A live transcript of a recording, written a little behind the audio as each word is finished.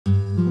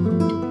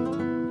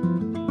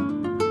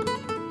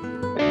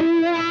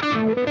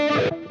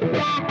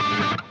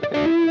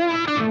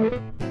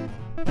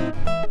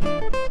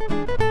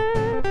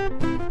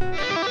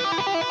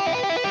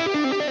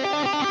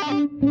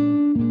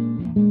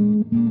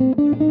And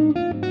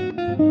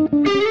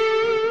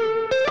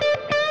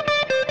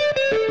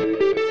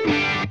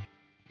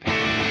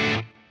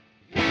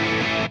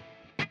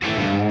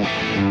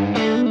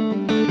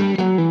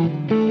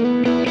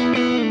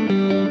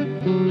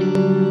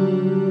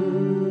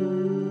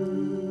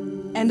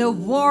a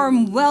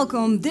warm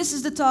welcome. This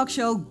is the talk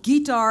show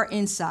Guitar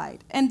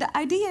Inside. And the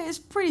idea is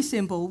pretty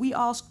simple. We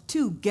ask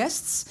two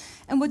guests,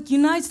 and what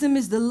unites them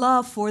is the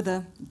love for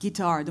the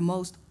guitar, the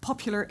most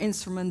popular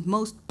instrument,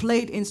 most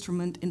played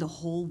instrument in the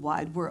whole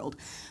wide world.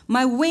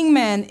 My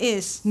wingman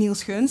is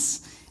Niels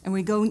Guns, and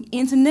we're going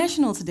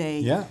international today.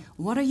 Yeah.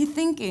 What are you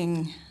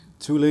thinking?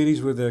 Two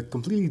ladies with a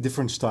completely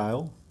different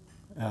style,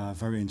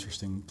 very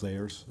interesting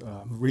players.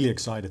 I'm really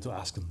excited to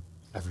ask them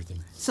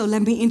everything. So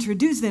let me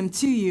introduce them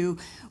to you.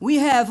 We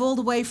have all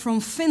the way from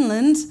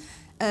Finland.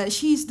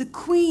 She's the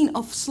queen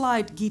of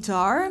slide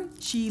guitar.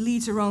 She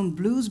leads her own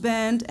blues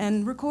band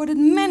and recorded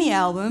many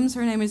albums.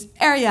 Her name is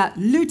Erja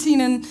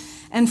Lyytinen.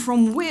 And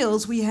from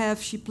Wales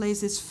she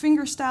plays this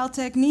fingerstyle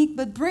technique,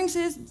 but brings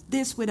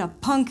this with a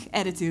punk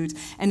attitude.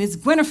 And it's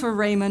Gwenifer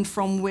Raymond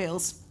from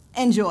Wales.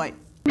 Enjoy.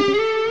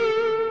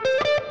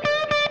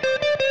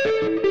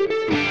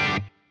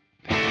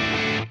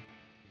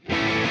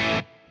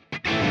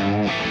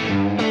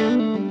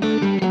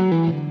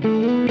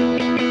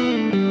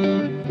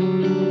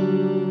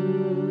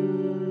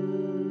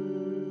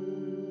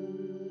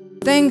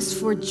 Thanks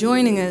for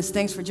joining us.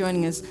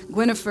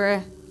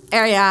 Gwenifer,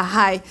 Erja,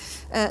 hi.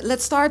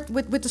 Let's start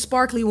with the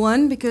sparkly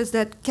one, because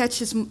the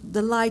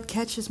light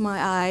catches my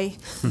eye.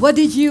 What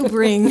did you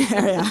bring,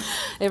 Erja?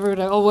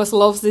 Everybody always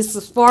loves these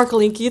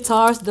sparkling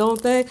guitars,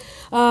 don't they?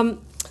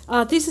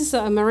 This is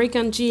an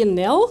American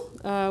G&L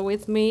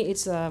with me.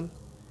 It's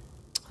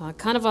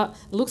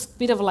looks a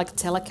bit of like a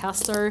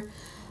Telecaster.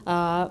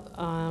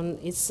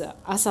 It's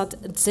ASAT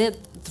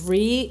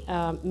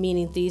Z3,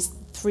 meaning these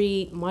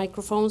three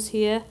microphones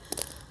here,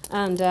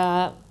 and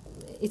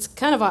it's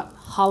kind of a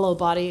hollow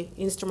body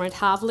instrument,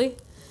 halfly,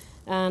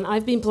 and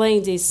I've been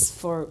playing this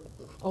for,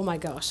 oh my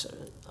gosh,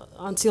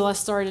 until I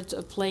started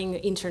playing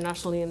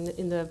internationally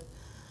in the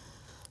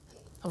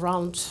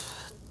around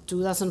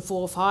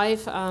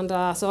 2004-05, and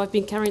so I've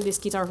been carrying this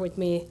guitar with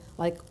me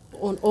like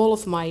on all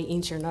of my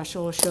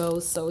international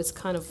shows, so it's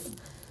kind of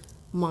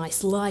my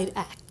slide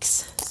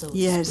axe. So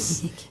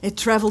yes, it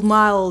traveled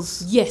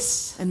miles.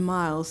 Yes. And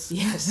miles.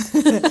 Yes.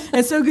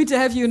 It's so good to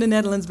have you in the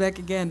Netherlands back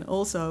again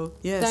also.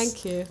 Yes.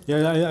 Thank you.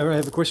 Yeah, I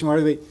have a question, by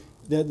the way.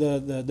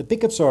 The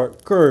pickups are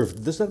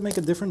curved. Does that make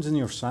a difference in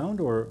your sound,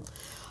 or?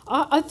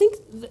 I think,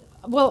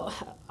 well,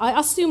 I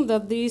assume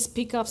that these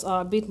pickups are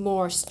a bit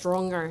more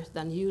stronger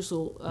than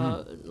usual,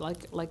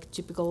 like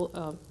typical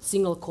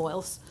single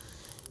coils.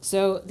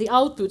 So the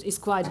output is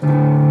quite.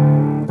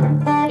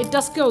 It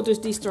does go to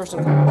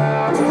distortion.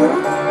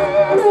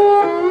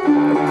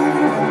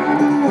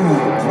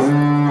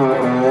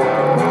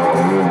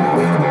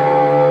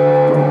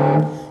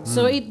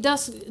 So it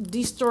does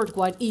distort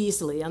quite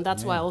easily, and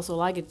that's why I also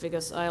like it,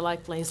 because I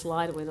like playing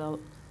slide with a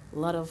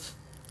lot of,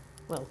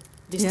 well,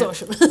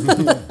 distortion.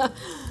 Yeah.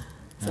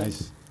 So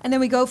Nice. And then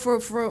we go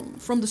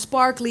from the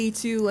sparkly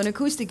to an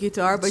acoustic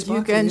guitar, but Sparkly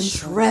you can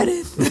shred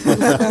it.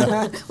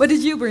 What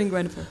did you bring,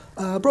 Gwenifer?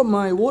 I brought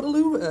my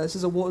Waterloo. This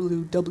is a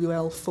Waterloo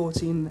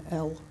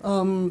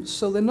WL14L.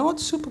 So they're not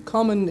super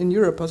common in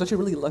Europe. I was actually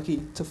really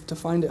lucky to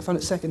find it. I found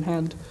it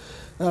secondhand,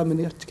 and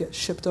they had to get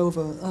shipped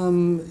over.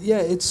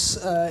 It's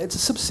a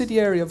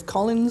subsidiary of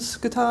Collins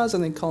guitars. I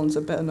think Collins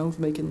are better known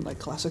for making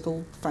like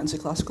fancy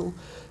classical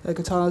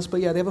guitars. But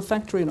yeah, they have a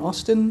factory in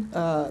Austin.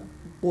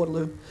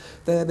 Waterloo.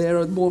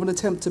 They're more of an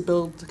attempt to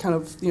build kind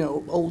of,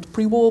 old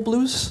pre-war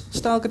blues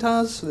style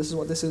guitars. So this is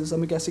what this is.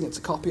 I'm guessing it's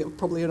a copy of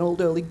probably an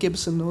old early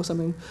Gibson or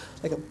something,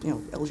 like a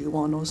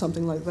LG1 or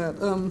something like that.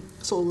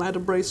 Sort of ladder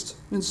braced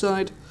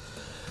inside.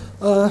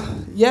 I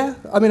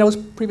was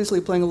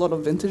previously playing a lot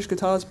of vintage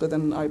guitars, but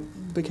then I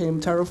became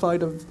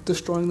terrified of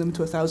destroying them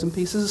to 1,000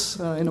 pieces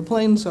in a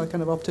plane, so I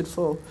kind of opted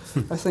for,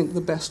 I think,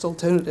 the best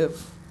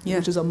alternative,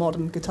 which is a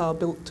modern guitar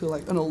built to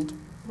like an old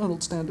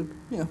standard,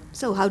 yeah.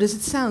 So how does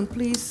it sound,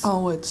 please?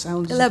 Oh, it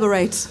sounds...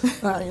 Elaborate.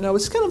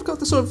 It's kind of got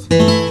the sort of...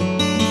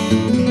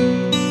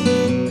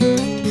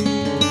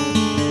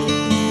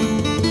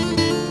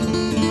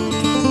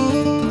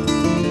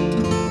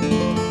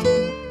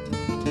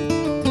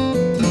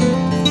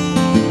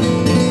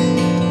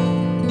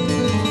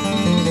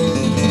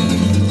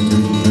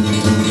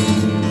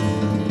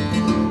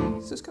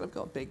 So it's kind of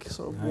got a big,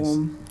 sort of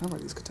warm... I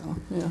like this guitar,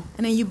 yeah.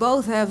 And then you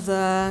both have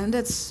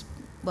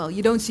well,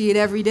 you don't see it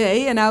every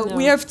day, and now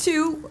we have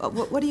two.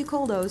 What do you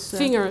call those?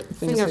 Finger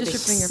Just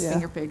picks. your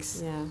finger picks.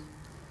 Yeah.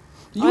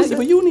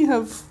 But you only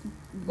have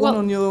one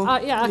on your...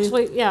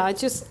 I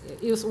just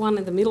use one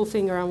in the middle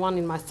finger and one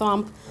in my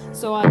thumb.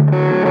 So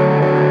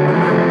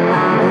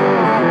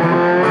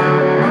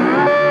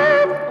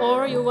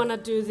or you wanna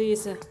do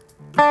these.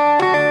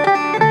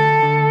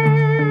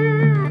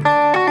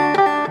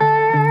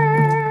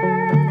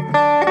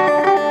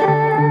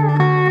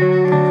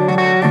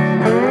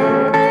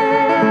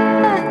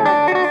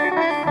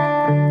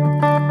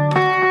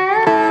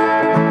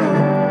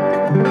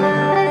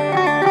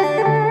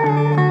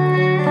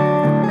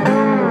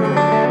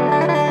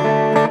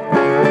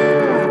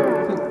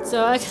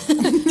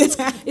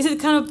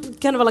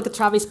 kind of like a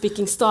Travis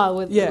picking style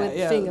with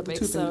finger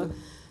picks. So.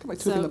 Kind of like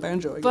two-finger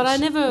banjo, I guess. But I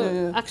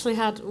never actually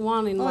had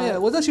one in my... Oh yeah,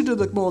 well that's you do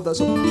like more of that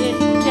sort of... Yeah,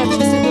 just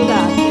to do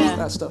that, yeah.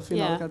 That stuff, you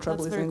know, kind of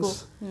treble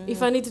things. Cool. Yeah,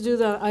 if I need to do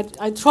that,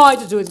 I try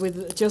to do it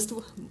with just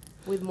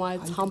with my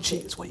thumb.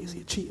 Cheat, it's way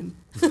easier cheating.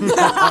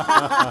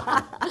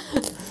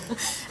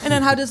 And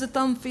then how does the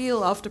thumb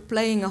feel after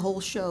playing a whole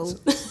show?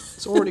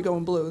 It's already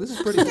going blue. This is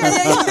pretty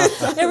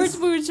good.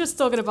 We were just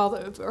talking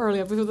about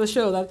earlier before the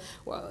show that,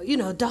 well, you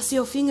know, does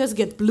your fingers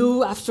get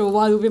blue after a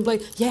while we've been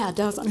playing? Yeah, it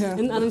does. Yeah.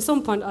 And at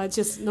some point I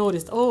just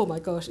noticed, oh my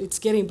gosh, it's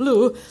getting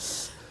blue.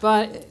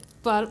 But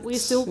we're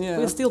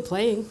still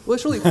playing. Well,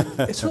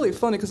 it's really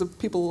funny because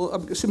people,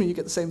 I'm assuming you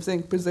get the same thing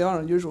because they are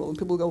unusual, and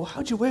people go, well,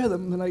 how'd you wear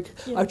them? And like,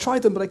 I've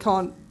tried them, but I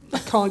can't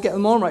get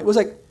them on right. It was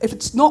like, if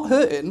it's not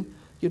hurting,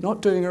 you're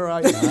not doing it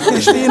right. You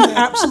should be in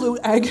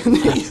absolute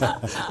agony,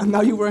 and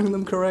now you're wearing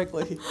them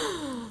correctly.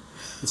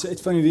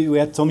 It's funny, we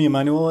had Tommy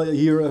Emmanuel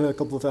here a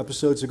couple of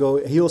episodes ago.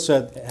 He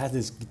also had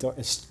this guitar,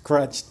 a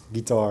scratched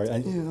guitar,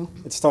 and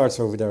it starts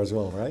over there as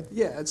well, right?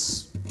 Yeah,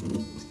 it's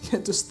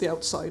just the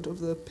outside of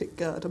the pick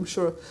guard. I'm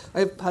sure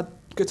I've had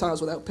guitars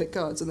without pick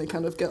guards, and they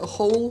kind of get a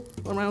hole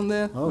around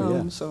there.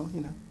 So,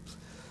 you know,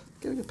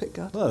 get a pick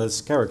guard. Well,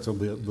 that's character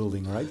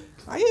building, right?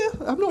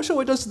 I'm not sure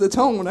what it does to the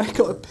tone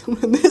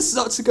when this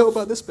starts to go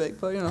about this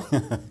big, but, you know.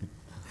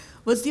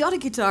 What's the other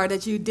guitar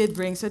that you did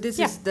bring? So this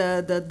is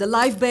the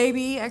Live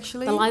Baby,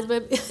 actually. The Live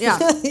Baby. Yeah.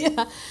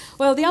 Yeah.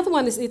 Well, the other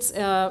one is it's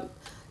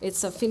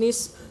a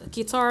Finnish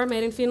guitar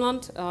made in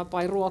Finland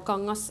by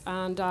Ruokangas,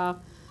 and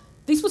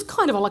this was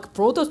kind of like a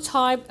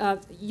prototype.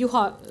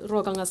 Juha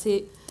Ruokangas,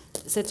 he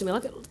said to me,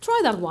 like,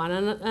 try that one,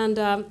 and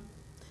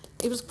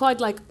it was quite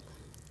like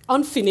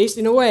unfinished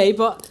in a way,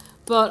 but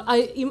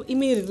I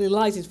immediately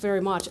liked it very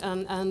much,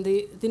 and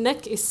the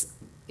neck is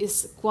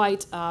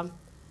quite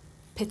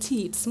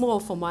petite, small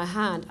for my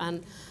hand,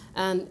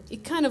 and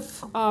it kind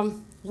of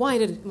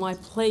widened my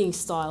playing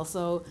style.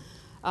 So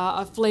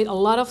I've played a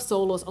lot of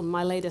solos on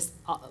my latest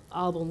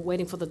album,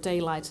 Waiting for the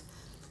Daylight,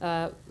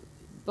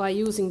 by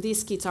using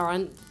this guitar,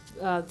 and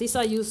this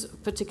I use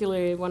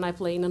particularly when I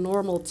play in a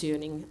normal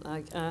tuning.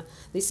 Like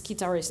this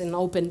guitar is in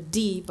open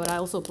D, but I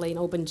also play in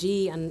open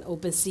G and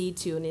open C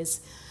tunings,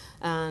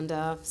 and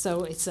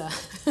so it's a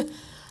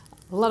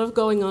lot of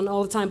going on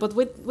all the time. But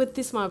with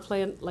this one I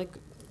play like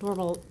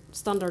normal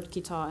standard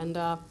guitar, and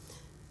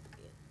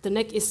the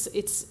neck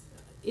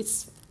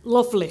it's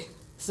lovely,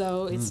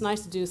 so it's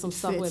nice to do some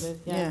stuff with it.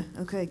 Yeah.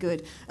 Okay.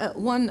 Good.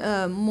 One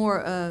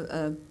more.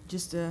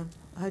 Just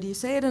how do you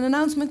say it? An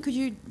announcement. Could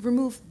you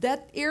remove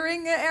that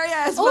earring area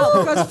as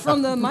well? Because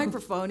from the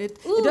microphone, it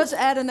does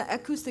add an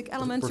acoustic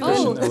element to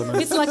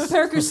it. It's like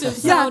percussive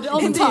sound all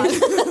the time.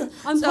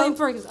 I'm playing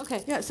percussion.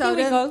 Okay. Yeah. So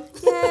here we go.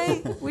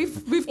 Yay!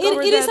 We've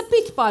covered it is a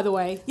pick, by the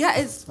way. Yeah.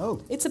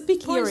 It's a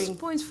pick earring.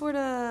 Points for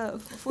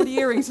the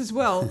earrings as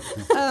well.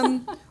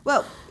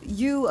 Well,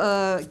 you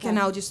can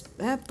now just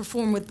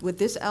perform with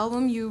this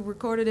album. You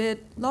recorded it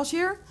last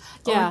year?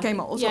 Yeah. Or it came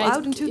also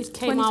out in 2022? It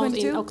came out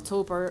in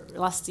October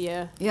last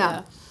year.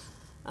 Yeah.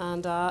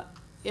 And that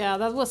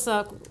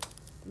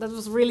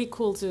was really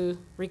cool to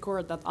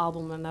record that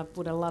album, and I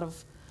put a lot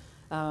of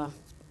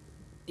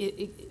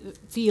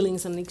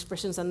feelings and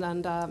expressions,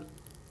 and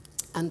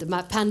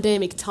my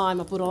pandemic time,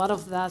 I put a lot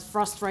of that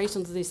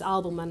frustration to this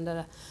album,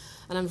 and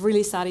I'm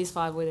really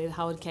satisfied with it,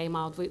 how it came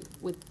out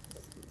with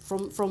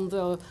from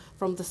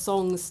the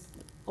songs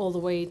all the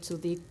way to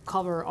the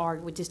cover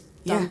art, which is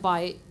done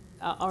by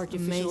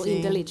artificial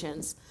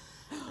intelligence.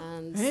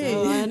 And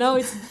so I know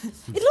it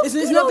looks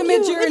it's not the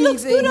Mid-Journey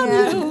thing.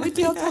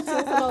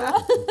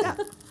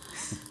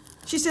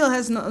 She still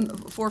has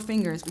 4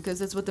 fingers because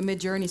that's what the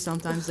Mid-Journey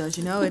sometimes does.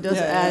 You know, it does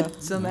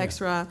add some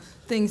extra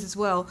things as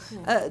well.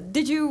 Yeah.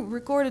 Did you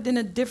record it in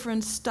a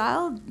different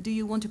style? Do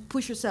you want to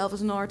push yourself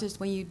as an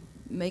artist when you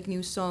make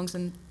new songs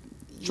and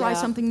try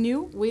something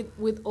new?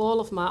 With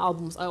all of my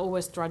albums, I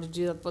always try to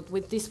do that. But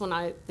with this one,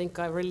 I think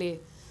I really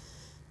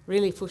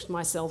pushed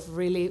myself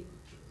really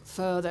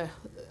further.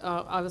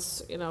 I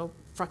was,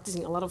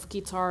 practicing a lot of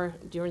guitar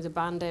during the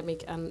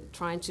pandemic and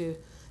trying to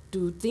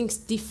do things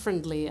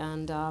differently.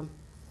 And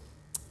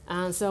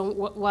so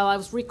while I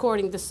was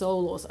recording the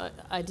solos,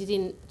 I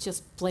didn't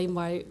just play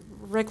my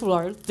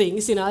regular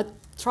things. I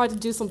tried to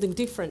do something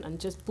different and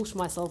just push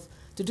myself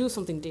to do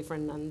something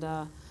different. And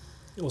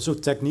also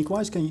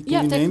technique-wise, can you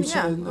name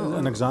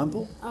an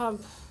example?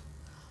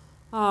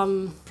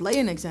 Play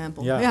an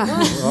example. Yeah.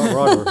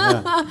 Rather,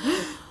 yeah.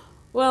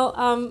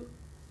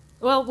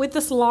 Well, with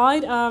the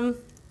slide,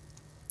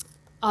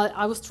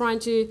 I was trying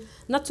to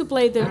not to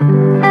play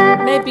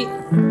maybe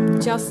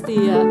just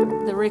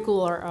the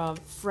regular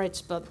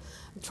frets, but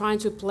trying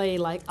to play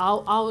like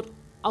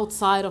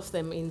outside of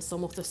them in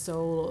some of the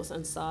solos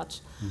and such.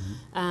 Mm-hmm.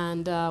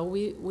 And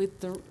with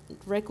the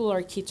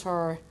regular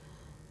guitar,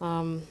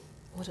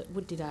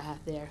 what did I have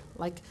there?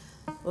 Like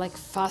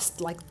fast,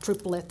 like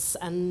triplets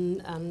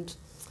and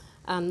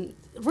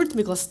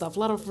rhythmical stuff, a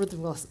lot of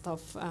rhythmical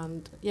stuff,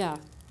 and yeah.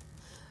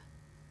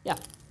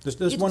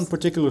 There's one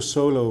particular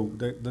solo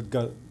that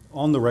got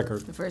on the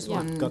record. The first Yeah.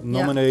 one Got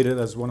nominated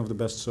as one of the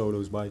best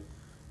solos by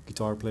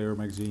Guitar Player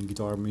magazine,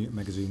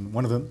 magazine,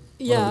 one of them,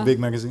 one of the big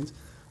magazines.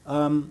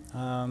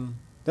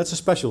 That's a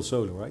special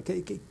solo, right?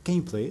 Can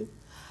you play it?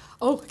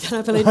 Oh, can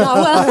I play it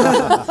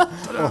now?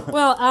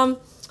 Well,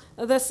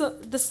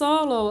 the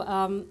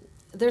solo,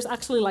 there's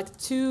actually like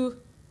 2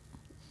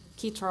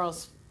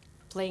 guitars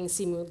playing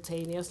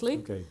simultaneously.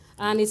 Okay.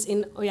 And it's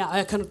in,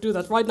 I cannot do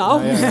that right now,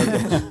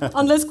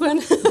 unless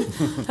Gwen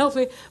help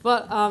me.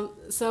 But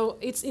so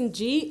it's in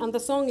G, and the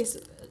song is,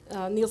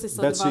 Niels is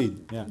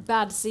talking about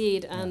Bad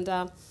Seed. And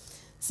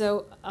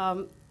so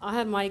I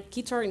had my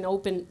guitar in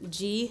open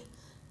G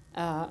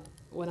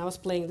when I was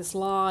playing the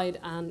slide,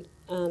 and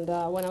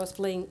when I was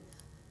playing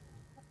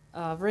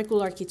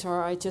regular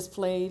guitar, I just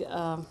played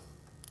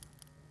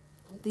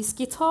this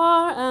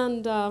guitar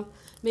and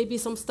maybe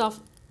some stuff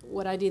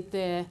what I did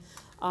there.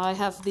 I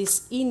have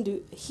this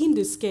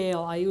Hindu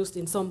scale I used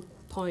in some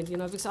point,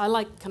 because I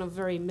like kind of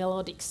very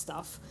melodic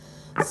stuff.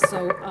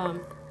 So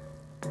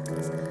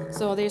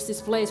there's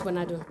this place when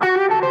I do.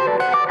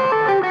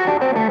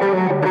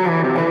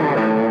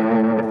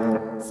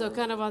 So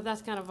kind of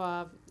that's kind of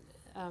a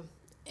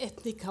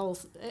ethnic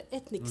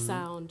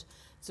sound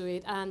to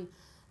it, and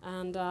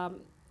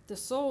the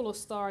solo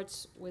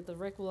starts with the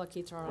regular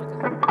guitar.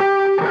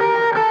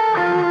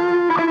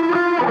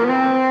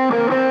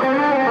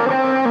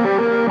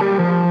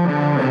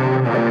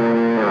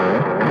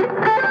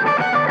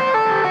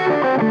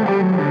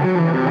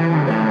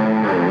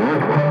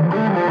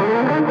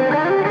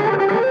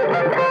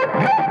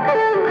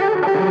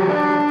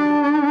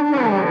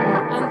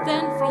 And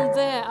then from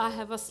there I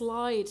have a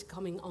slide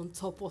coming on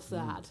top of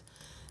that.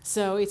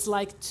 So it's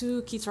like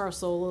 2 guitar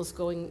solos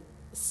going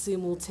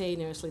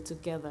simultaneously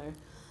together.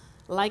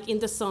 Like in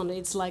the song,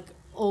 it's like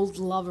old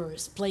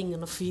lovers playing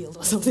in a field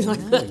or something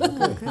like that.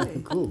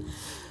 Okay. Cool.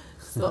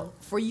 So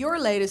for your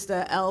latest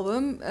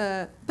album,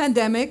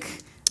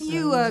 Pandemic,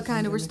 you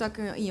kind of were stuck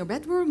in your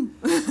bedroom.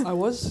 I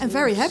was. And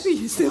very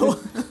happy still.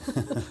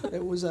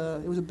 It was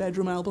a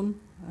bedroom album.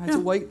 I had to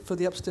wait for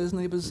the upstairs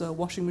neighbour's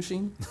washing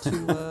machine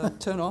to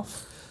turn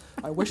off.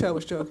 I wish I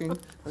was joking, but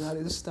that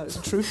is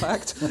a true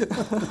fact.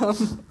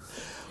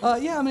 I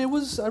mean, I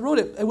wrote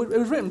it. It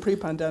was written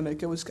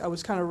pre-pandemic. I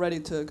was kind of ready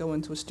to go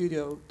into a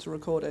studio to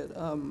record it.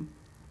 I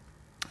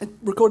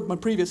recorded my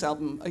previous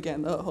album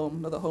again at home,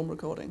 another home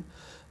recording.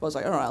 I was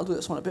like, all right, I'll do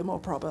this one a bit more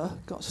proper.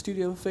 Got a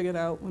studio figured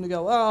out. When they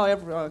go, I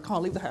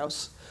can't leave the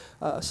house,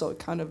 so I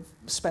kind of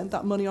spent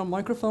that money on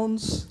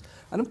microphones,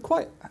 and I'm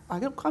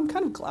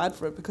kind of glad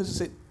for it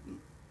because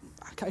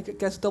I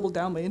guess doubled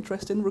down my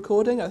interest in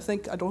recording. I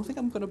don't think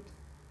I'm gonna,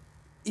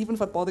 even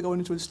if I bother going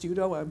into a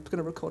studio, I'm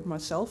gonna record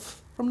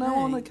myself from now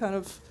on. I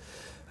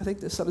think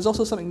there's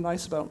also something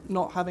nice about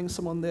not having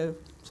someone there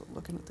sort of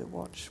looking at their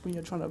watch when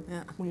you're trying to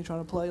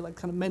play, like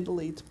kind of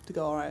mentally to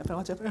go, all right, if I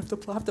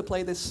have to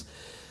play this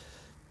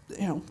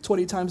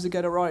 20 times to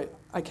get it right,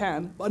 I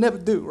can, but I never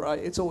do, right?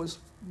 It's always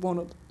one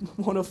or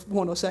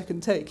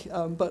second take.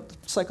 But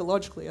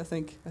psychologically, I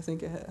think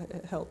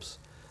it helps.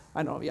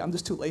 I know, I'm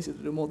just too lazy to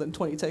do more than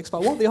 20 takes,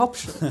 but I want the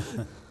option.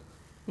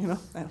 I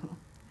don't know.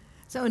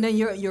 So and then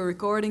you're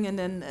recording, and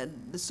then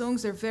the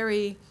songs are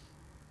very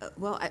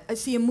I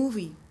see a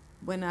movie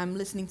when I'm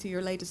listening to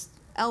your latest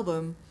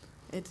album.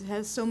 It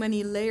has so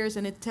many layers,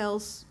 and it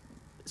tells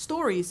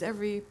stories.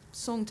 Every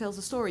song tells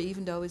a story,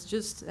 even though it's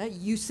just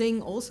you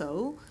sing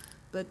also,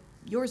 but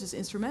yours is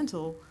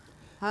instrumental.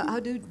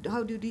 How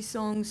do these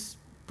songs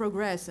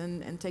progress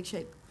and take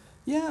shape?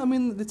 Yeah, I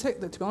mean, to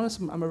be honest,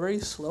 I'm a very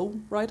slow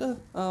writer.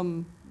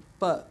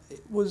 But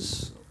it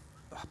was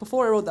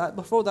before I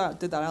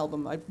did that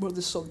album, I wrote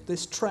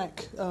this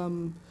track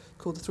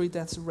called "The Three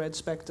Deaths of Red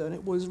Spectre," and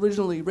it was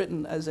originally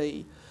written as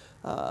it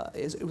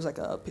was like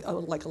a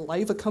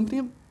live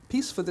accompaniment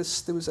piece for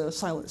this. There was a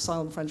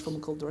silent French film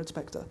called "The Red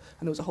Spectre,"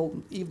 and there was a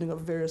whole evening of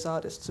various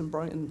artists in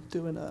Brighton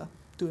doing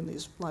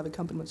these live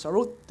accompaniments. So I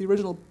wrote the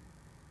original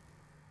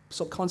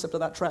sort of concept of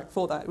that track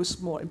for that. It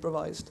was more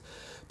improvised,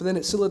 but then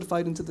it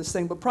solidified into this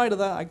thing. But prior to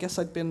that, I guess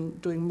I'd been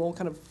doing more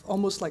kind of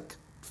almost like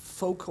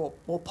folk or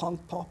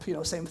punk pop,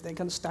 same thing,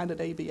 kind of standard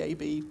A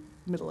B,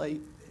 middle A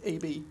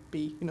B,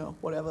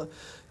 whatever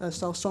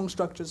style song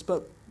structures.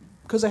 But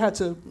because I had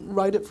to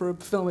write it for a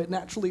film, it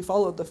naturally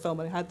followed the film,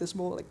 and it had this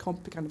more like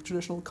kind of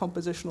traditional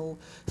compositional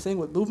thing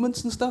with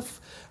movements and stuff.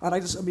 And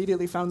I just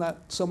immediately found that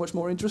so much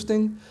more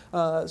interesting.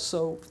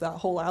 So that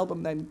whole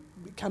album then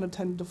kind of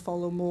tended to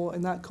follow more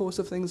in that course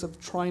of things of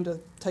trying to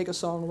take a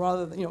song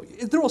rather than,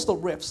 they're all still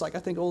riffs. Like I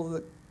think all of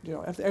the,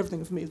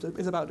 everything for me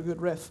is about a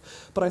good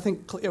riff. But I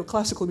think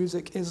classical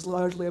music is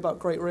largely about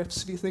great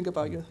riffs. If you think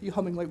about you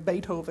humming like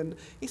Beethoven,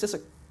 it's just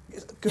a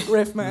good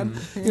riff, man.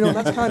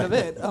 That's kind of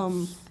it.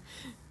 So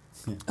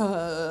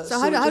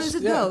how does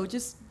it go?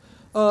 Just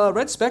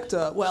Red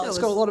Spectre. Well, it's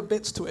got a lot of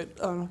bits to it.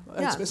 I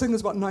think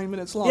it's about 9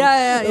 minutes long.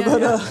 Yeah.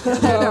 But,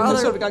 there are other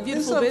sort of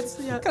beautiful bits.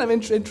 Yeah. Kind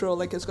of intro,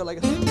 like it's got like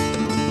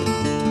a.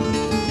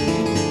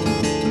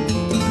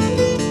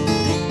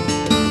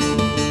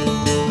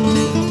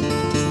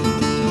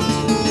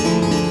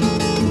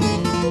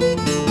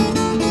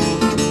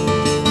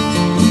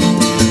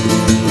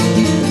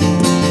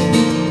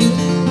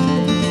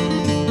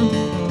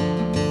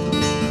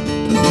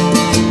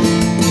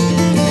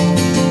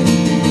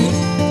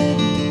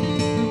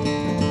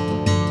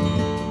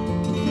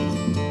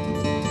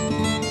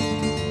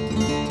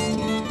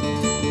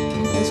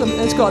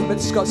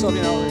 it's got sort of,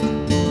 you know.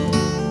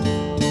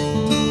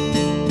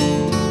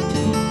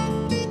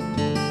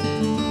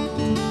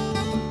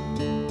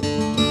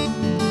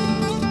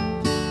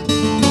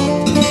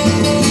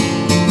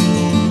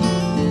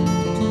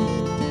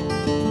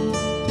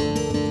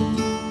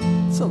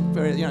 So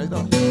very, you know, it's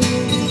got.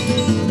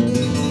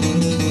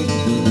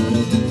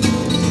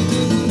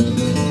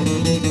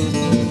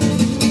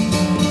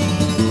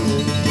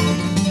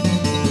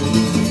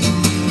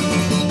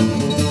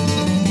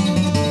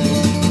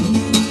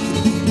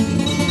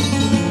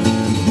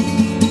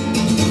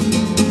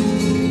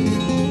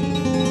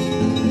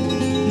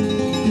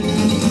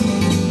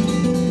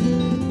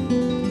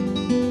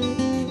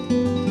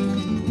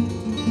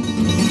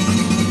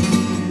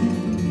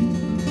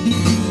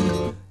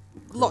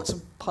 Lots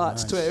of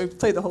parts to it. We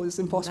played the whole. It's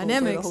impossible to play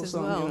the Dynamics whole as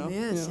song. well. You know?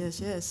 Yes, Yeah. yes,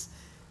 yes.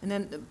 And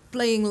then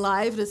playing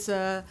live, that's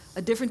a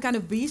different kind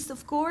of beast,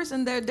 of course.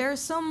 And there's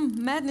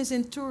some madness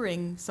in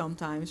touring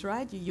sometimes,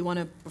 right? You want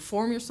to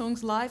perform your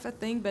songs live, I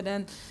think, but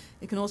then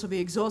it can also be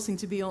exhausting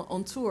to be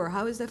on tour.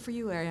 How is that for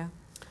you, Erja?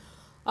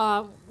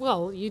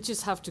 Well, you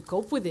just have to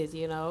cope with it,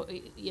 you know.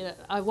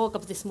 I woke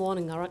up this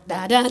morning around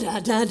 5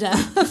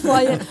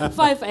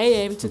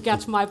 a.m. to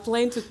catch my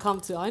plane to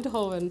come to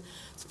Eindhoven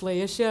to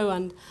play a show,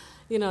 and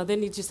you know,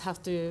 then you just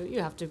have to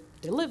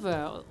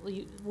deliver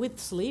with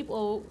sleep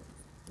or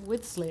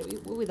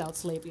without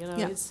sleep. You know,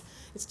 Yeah.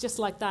 it's just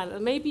like that,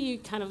 and maybe you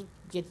kind of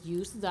get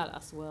used to that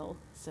as well.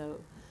 So,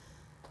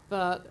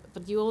 but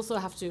you also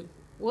have to.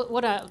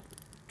 What I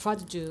try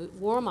to do,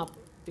 warm up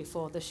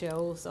before the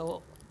show,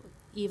 so.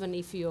 Even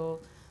if you're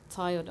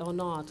tired or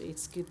not,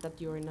 it's good that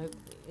you're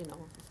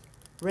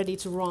ready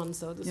to run,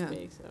 so to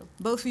speak. So.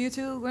 Both for you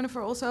too,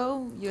 Gwenifer,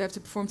 also. You have to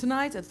perform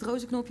tonight at het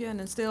Rozenknopje and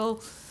then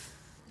still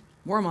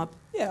warm up.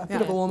 Yeah, a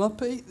bit of a warm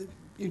up.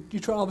 You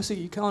try. Obviously,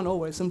 you can't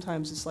always.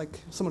 Sometimes it's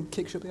like someone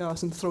kicks you up the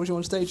arse and throws you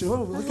on stage. And,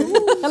 oh, okay,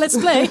 let's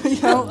play. You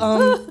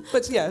know,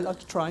 but yeah, I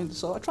try and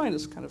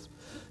just kind of,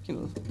 you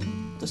know,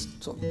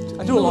 just sort of,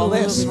 I do a lot of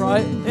this,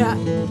 right? Yeah.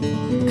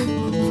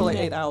 For like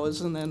 8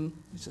 hours, and then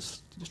you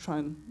just try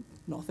and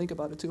not think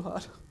about it too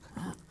hard.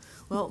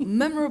 Well,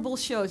 memorable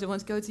shows. I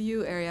want to go to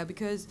you, Erja,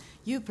 because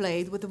you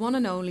played with the one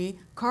and only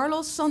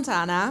Carlos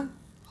Santana.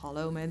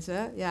 Hallo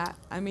mensen. Yeah,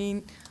 I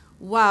mean,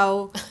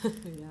 wow.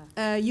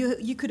 Yeah.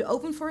 You could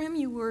open for him.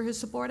 You were his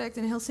support act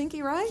in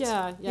Helsinki, right?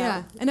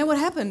 Yeah. And then what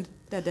happened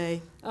that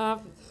day?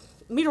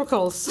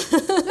 Miracles.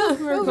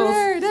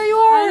 Over there you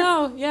are. I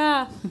know,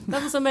 yeah.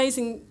 That was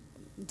amazing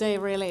day,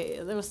 really.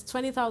 There was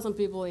 20,000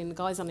 people in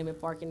Gaisanimi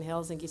Park in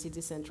Helsinki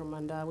city centrum,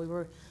 and we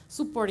were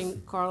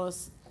supporting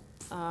Carlos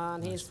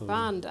and his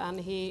band, and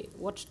he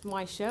watched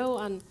my show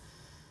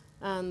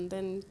and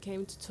then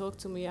came to talk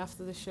to me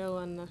after the show,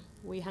 and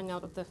we hung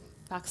out at the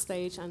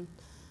backstage, and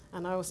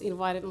I was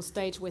invited on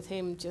stage with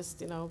him,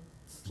 just, you know,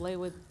 play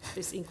with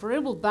this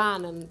incredible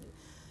band, and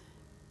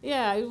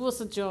yeah, it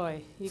was a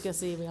joy. You can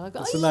see me like,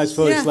 it's a nice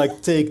photo. It's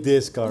like, take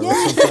this, Carlos.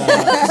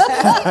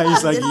 Yeah.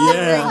 He's like,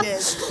 yeah.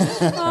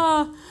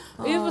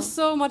 It was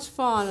so much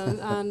fun,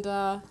 and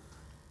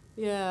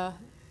yeah,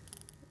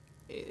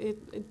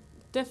 it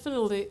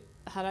definitely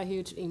had a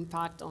huge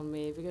impact on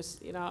me, because,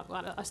 you know,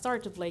 I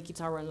started to play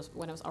guitar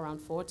when I was around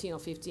 14 or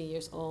 15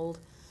 years old,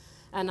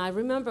 and I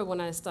remember when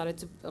I started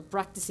to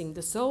practicing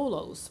the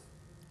solos,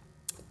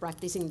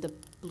 practicing the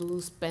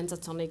blues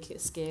pentatonic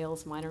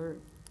scales, minor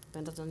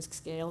pentatonic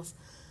scales,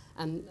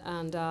 and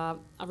I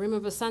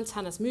remember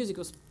Santana's music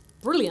was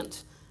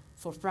brilliant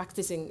for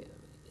practicing,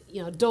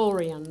 you know,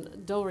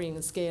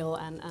 Dorian scale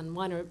and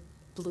minor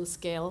blues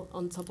scale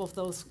on top of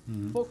those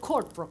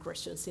chord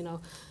progressions, you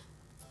know.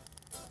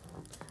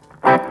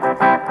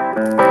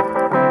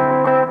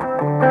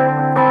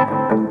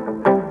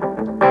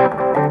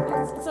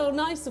 It's so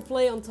nice to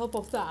play on top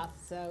of that.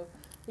 So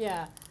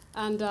yeah,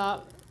 and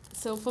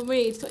so for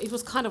me it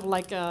was kind of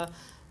like the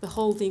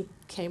whole thing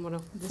came on a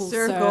full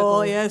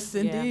circle. Yes,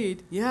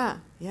 indeed. Yeah.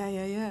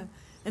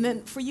 And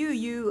then for you,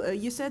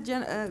 you said,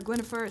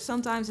 Gwenifer,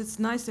 sometimes it's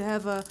nice to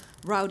have a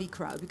rowdy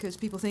crowd, because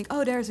people think,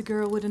 oh, there's a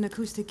girl with an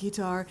acoustic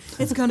guitar.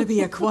 It's going to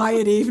be a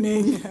quiet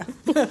evening.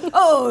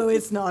 Oh,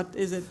 it's not,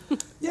 is it?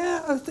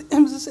 Yeah,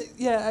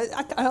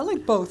 I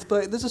like both,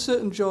 but there's a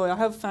certain joy I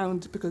have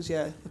found, because,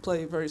 yeah, I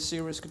play very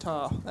serious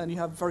guitar, and you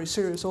have very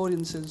serious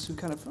audiences who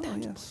kind of, oh,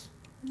 yes,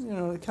 you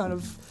know, kind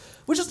of,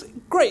 which is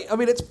great. I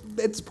mean,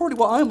 it's probably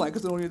what I'm like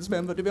as an audience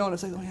member, to be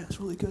honest. Like, oh yeah, it's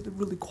really good. They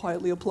really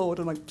quietly applaud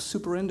and like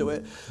super into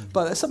it.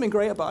 But there's something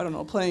great about, I don't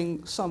know,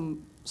 playing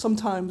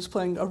sometimes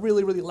playing a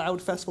really, really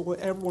loud festival where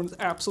everyone's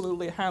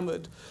absolutely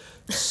hammered,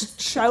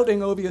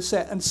 shouting over your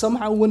set, and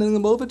somehow winning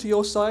them over to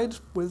your side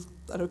with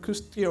an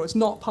acoustic. You know, it's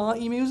not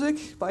party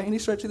music by any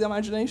stretch of the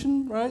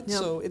imagination, right? Yep.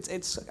 So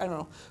it's I don't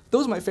know.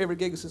 Those are my favorite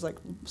gigs. Is like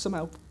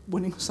somehow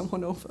winning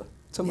someone over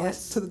to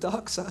the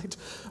dark side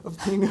of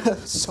being a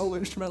solo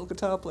instrumental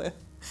guitar player.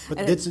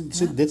 But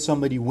did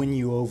somebody win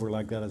you over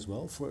like that as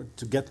well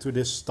to get to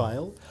this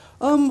style?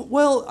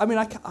 Well, I mean,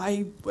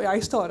 I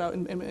started out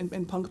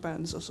in punk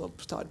bands. I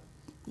started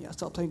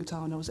playing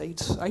guitar when I was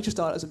 8. I actually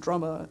started as a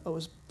drummer. I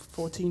was a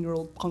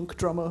 14-year-old punk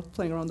drummer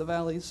playing around the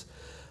valleys.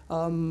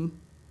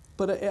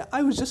 But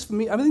I was just, for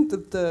me, I think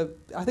that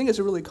I think it's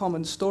a really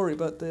common story,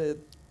 but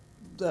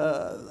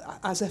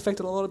has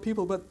affected a lot of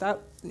people. But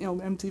that,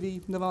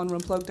 MTV Nirvana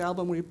Unplugged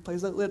album where he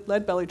plays that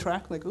Lead Belly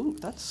track, like, ooh,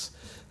 that's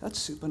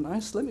super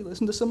nice. Let me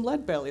listen to some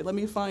Lead Belly. Let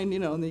me find,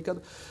 and then you got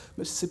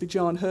Mississippi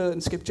John Hurt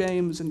and Skip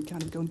James, and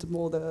kind of go into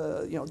more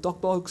the,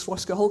 Doc Boggs,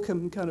 Roscoe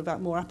Holcomb, kind of that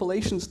more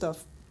Appalachian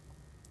stuff.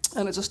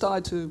 And I just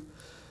started to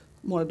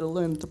wanted to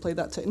learn to play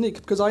that technique,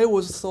 because I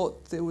always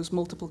thought there was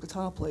multiple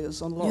guitar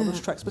players on a lot of those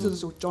tracks,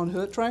 especially with John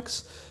Hurt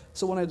tracks.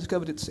 So when I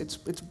discovered it's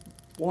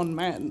one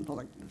man, I was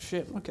like,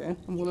 shit, okay,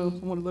 I'm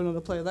gonna learn how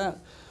to play that.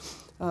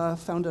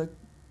 Found a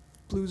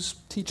blues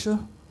teacher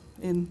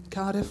in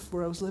Cardiff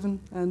where I was living,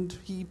 and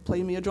he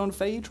played me a John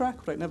Fahey track,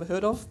 which I'd never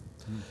heard of.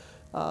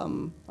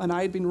 And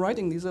I had been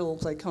writing these little,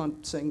 I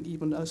can't sing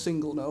even a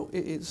single note.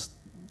 It is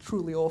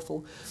truly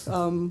awful.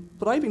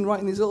 But I've been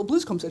writing these little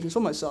blues compositions for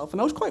myself, and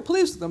I was quite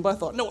pleased with them, but I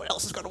thought, no one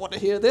else is going to want to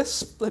hear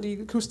this bloody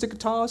acoustic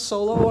guitar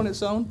solo on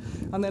its own.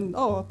 And then,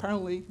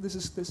 apparently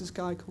there's this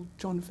guy called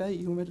John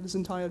Fahey who made this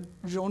entire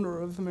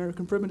genre of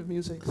American primitive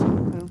music. So,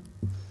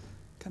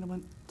 kind of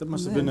went. That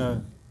must have been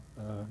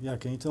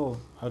can you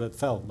tell how that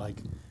felt? Like,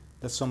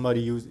 that's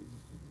somebody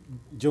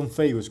John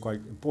Fahey was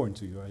quite important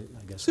to you,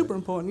 I guess. Super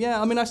important,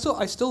 yeah. I mean, I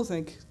still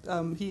think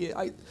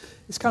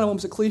it's kind of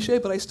almost a cliche,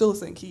 but I still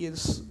think he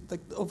is, like,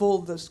 of all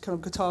the kind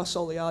of guitar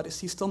solo artists,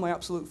 he's still my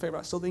absolute favorite.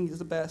 I still think he's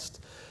the best.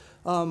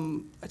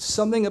 It's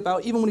something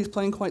about, even when he's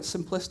playing quite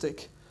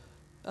simplistic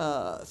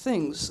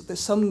things,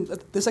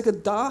 there's like a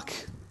dark,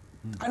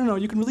 I don't know,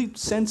 you can really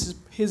sense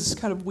his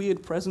kind of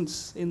weird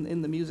presence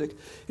in the music.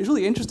 It's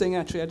really interesting,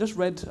 actually. I just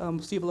read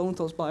Steve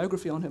Lowenthal's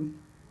biography on him,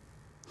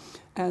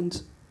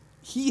 and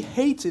he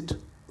hated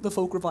the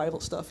folk revival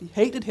stuff. He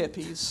hated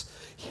hippies.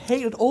 He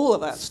hated all of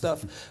that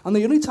stuff. And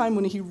the only time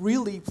when he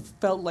really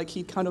felt like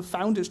he kind of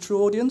found his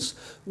true audience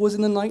was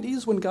in the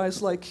 90s, when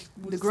guys like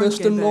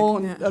Thurston Moore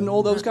and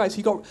all those guys,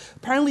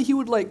 apparently he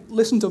would like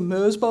listen to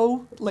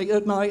Merzbow late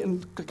at night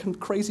and kind of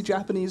crazy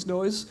Japanese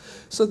noise.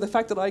 So the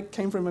fact that I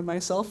came from it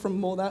myself, from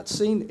more that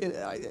scene,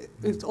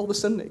 it all of a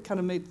sudden it kind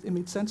of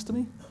made sense to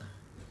me.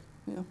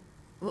 Yeah.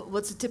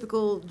 What's a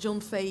typical John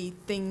Fahey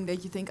thing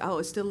that you think,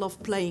 I still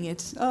love playing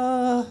it?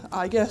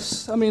 I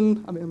guess. I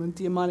mean,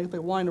 do you mind if I play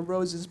Wine of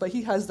Roses? But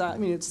he has that. I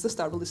mean, it's just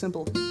that really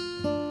simple.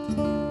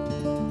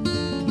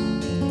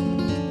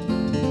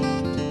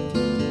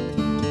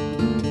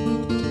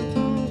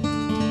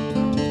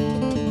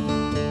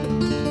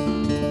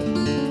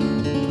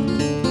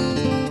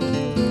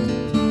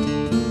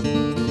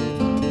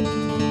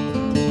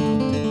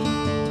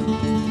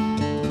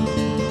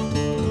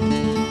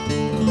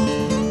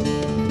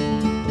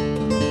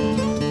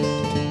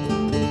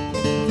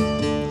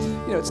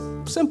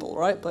 Simple,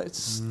 right? But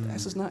it's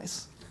just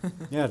nice.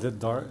 Yeah, that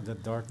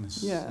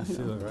darkness. Yeah, I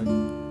feel it,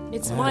 right?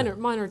 It's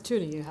minor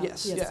tuning you have.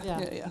 Yes,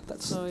 yeah.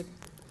 That's so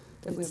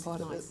definitely a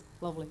part of it.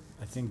 Lovely.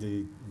 I think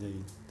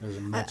there's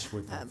a match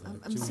with.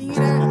 I'm seeing you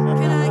there.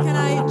 Can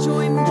I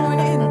join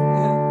in?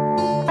 Yeah.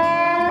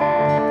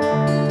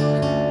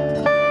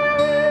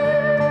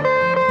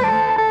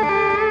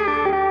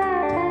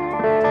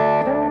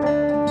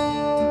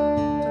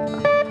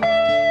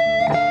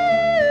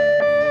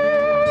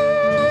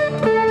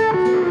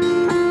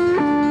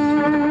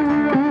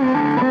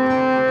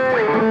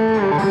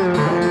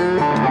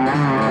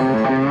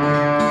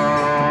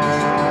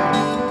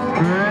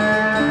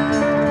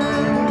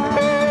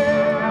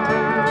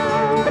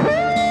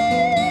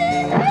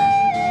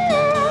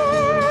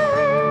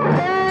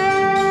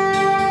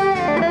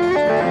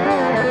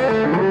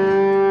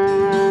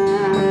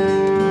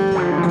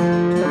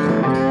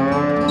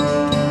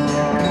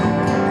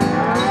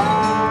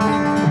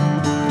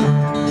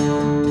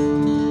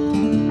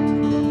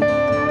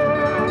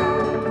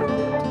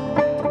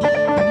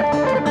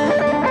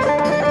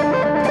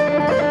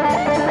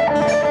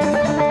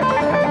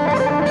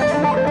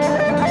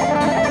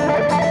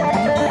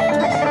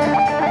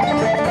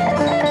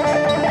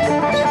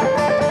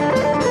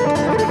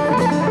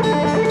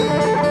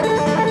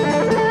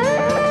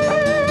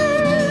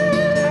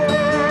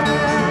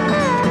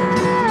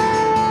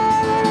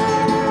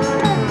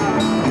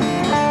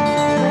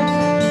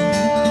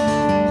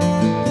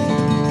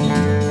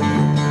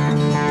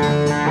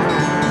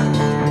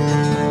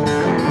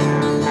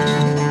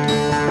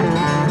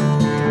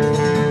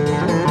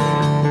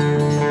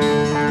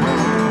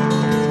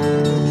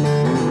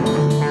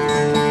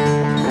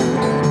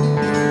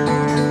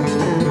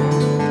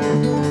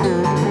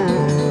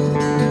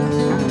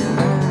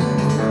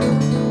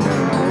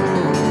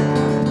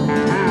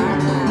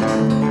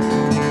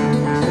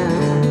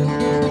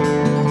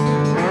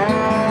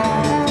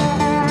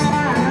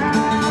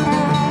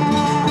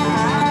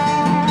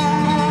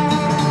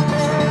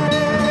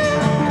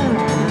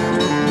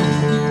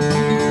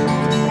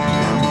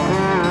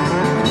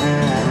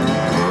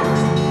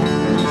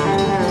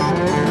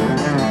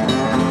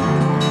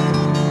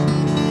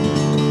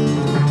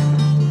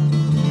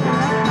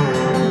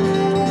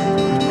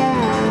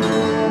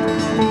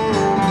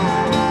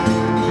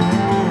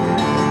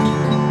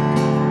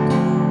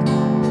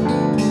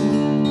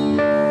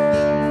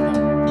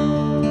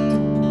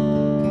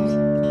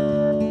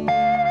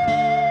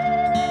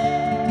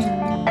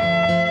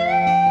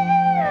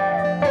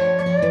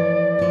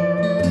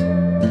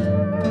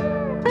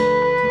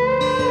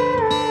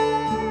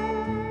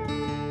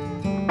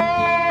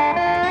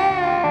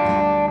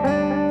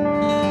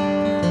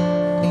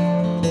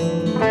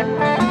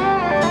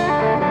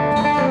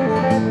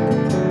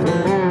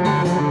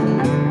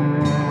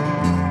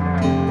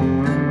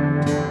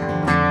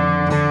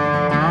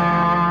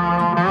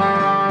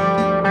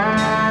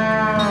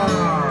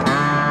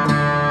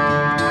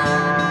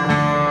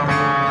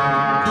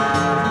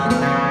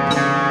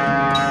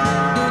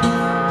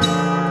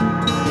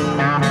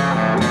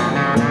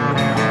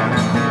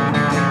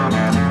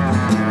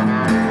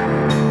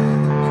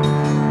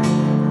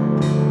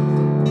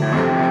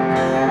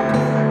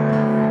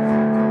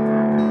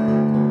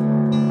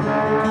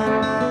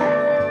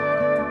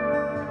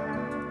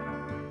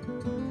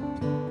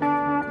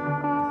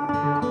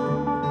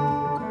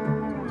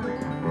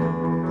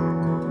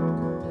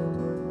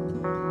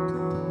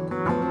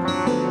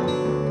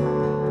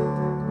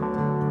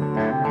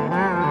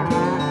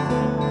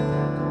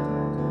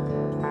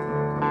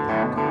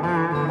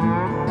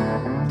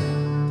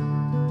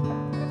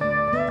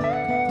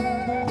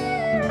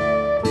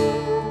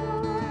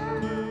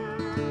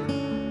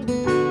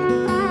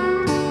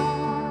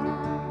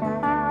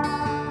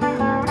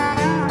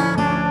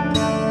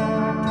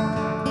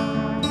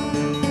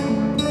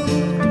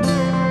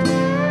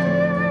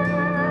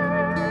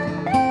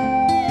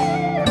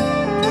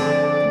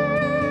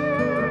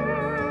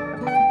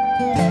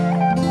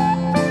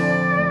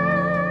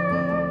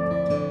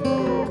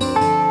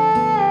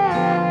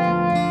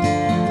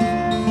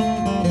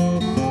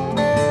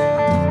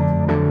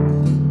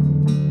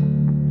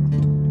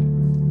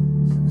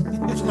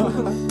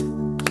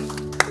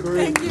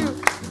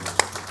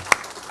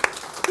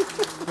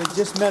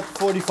 met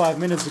 45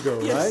 minutes ago,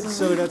 Yes. right?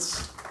 So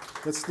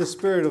that's the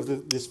spirit of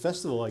this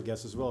festival, I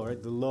guess, as well,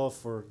 right? The love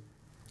for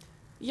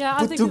Yeah, I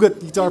put think two good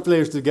guitar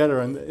players together,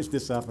 and if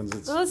this happens,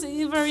 it's well,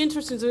 it's very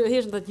interesting to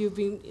hear that you've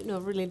been,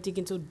 really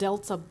digging into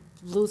Delta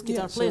blues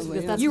guitar players, certainly,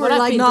 because yeah. that's You what were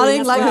I've like been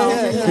nodding, doing as like well.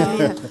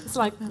 yeah. It's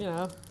like Muddy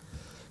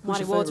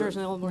your Waters favourite?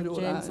 and Elmore Muddy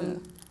James Waters, and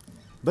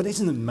But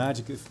isn't it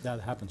magic if that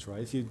happens,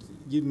 right? If you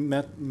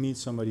meet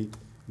somebody,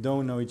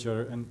 don't know each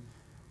other, and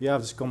you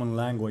have this common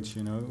language,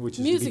 which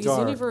is the music is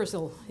guitar.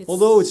 universal.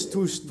 Although it's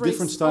two breaks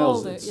different all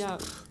styles, the, it's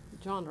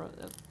genre,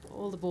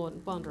 all the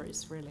boundaries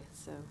really.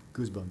 So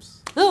goosebumps.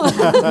 oh,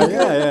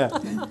 yeah.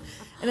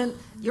 And then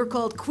you're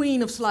called Queen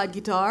of Slide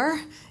Guitar.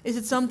 Is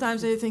it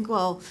sometimes that you think,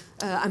 well,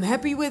 I'm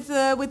happy with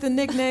the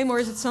nickname, or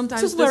is it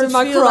sometimes Just does wearing it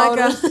my feel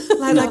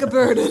crown. like a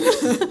burden?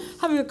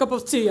 having a cup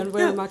of tea and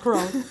wearing my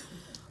crown.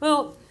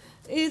 Well,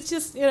 it's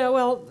just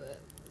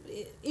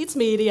it's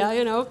media.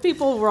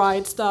 People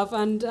write stuff,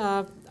 and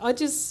I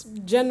just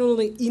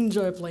genuinely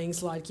enjoy playing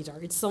slide guitar.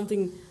 It's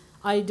something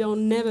I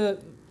don't never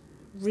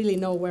really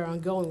know where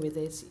I'm going with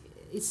it.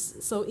 It's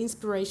so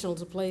inspirational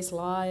to play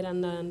slide,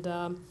 and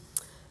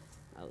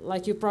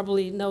like you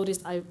probably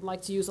noticed, I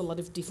like to use a lot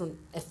of different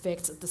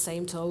effects at the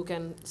same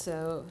token,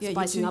 so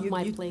spicing up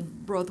my playing.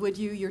 Brought with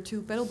you your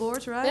 2 pedal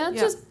boards, right?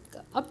 Yeah,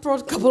 I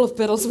brought a couple of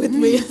pedals with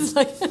me. It's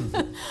like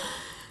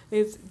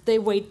they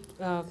weigh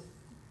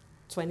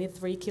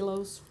 23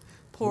 kilos.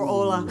 Poor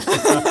Ola.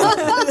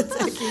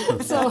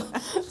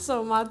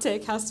 so my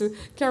tech has to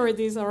carry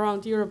these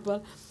around Europe,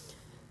 but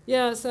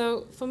yeah.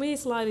 So for me,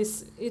 slide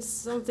it's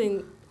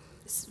something.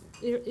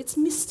 It's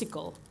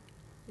mystical.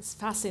 It's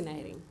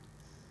fascinating.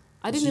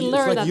 I didn't learn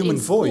it's like that human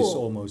in voice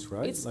school. almost,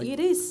 right? It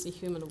is a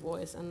human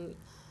voice, and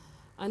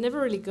I never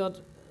really got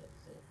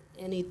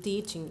any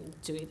teaching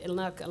to it,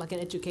 like an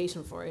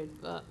education for it.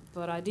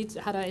 But I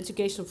had an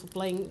education for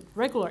playing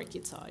regular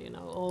guitar,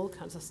 all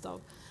kinds of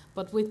stuff.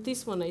 But with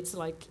this one, it's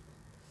like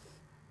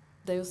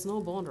there's no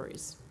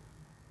boundaries.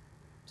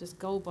 Just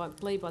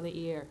play by the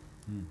ear.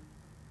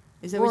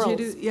 Is that what you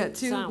do? Worlds, Yeah,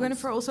 to sounds.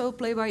 Gwenifer also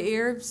play by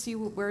ear, see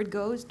where it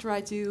goes,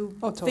 try to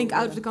Totally, think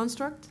out yeah. of the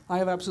construct? I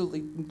have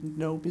absolutely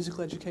no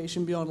musical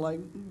education beyond, like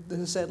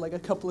I said, like a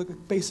couple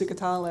of basic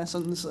guitar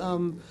lessons. I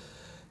mean,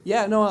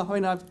 I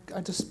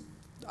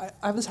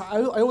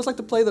always like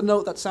to play the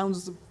note that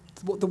sounds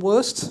the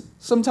worst.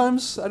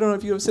 Sometimes I don't know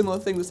if you have similar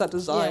things. That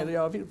desire,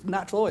 Yeah. if you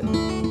natural,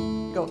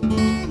 go.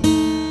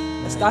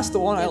 That's the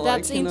one I like.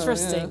 That's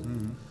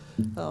interesting.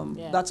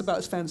 That's about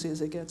as fancy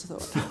as it gets,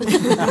 though.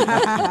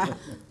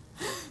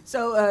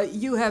 So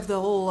you have the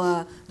whole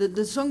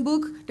the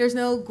songbook. There's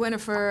no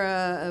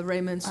Gwenifer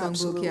Raymond songbook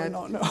Absolutely yet.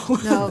 not.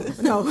 No.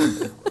 No.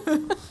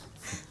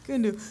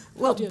 Couldn't do.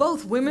 Well, Not yet.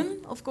 both women,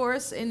 of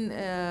course. In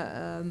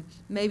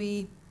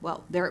maybe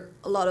there are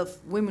a lot of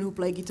women who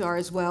play guitar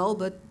as well.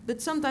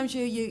 But sometimes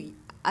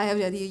I have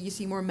the idea you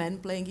see more men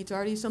playing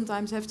guitar. You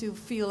sometimes have to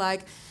feel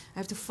like I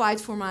have to fight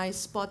for my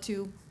spot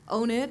to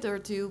own it or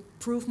to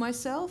prove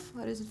myself.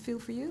 How does it feel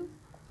for you?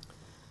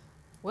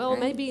 Well, Right.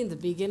 maybe in the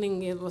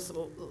beginning it was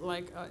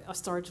like I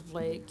started to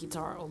play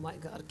guitar. Oh my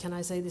God, can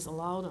I say this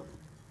aloud?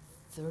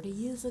 30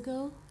 years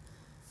ago.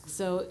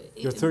 So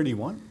You're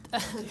 31.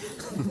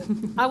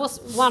 I was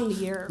 1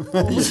 year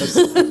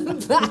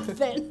old back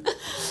then.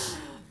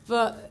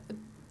 But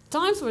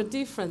times were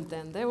different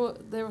then. There were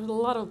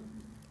a lot of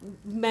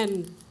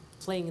men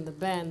playing in the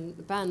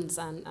bands,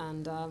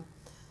 and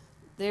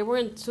there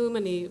weren't too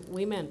many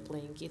women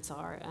playing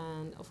guitar.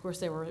 And of course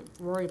there were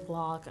Rory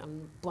Block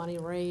and Bonnie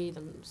Raitt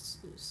and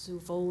Sue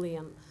Foley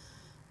and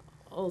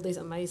all these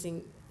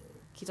amazing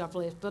guitar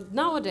players. But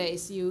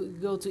nowadays you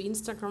go to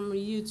Instagram or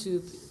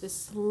YouTube,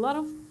 there's a lot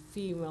of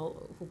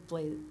female who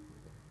play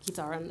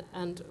guitar,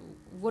 and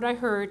what I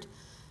heard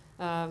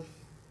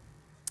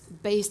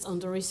based on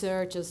the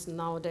researchers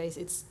nowadays,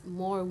 it's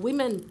more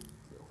women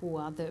who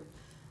are the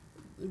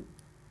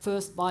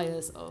first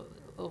buyers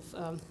of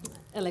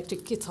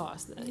electric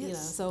guitars.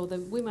 Yes. So the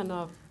women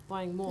are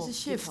buying more. It's a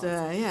shift,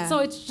 guitars. yeah. So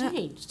it's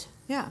changed.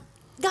 Yeah.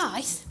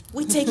 Guys,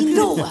 we're taking it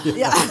over.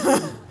 Yeah.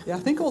 Yeah, I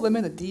think all the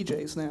men are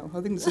DJs now.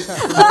 I think this is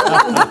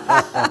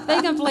happening.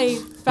 They can play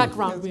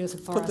background music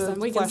for Put us, the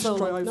and we can flash solo.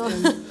 drive No.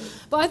 in.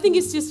 But I think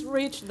it's just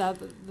reached that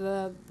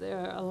there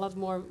are a lot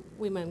more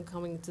women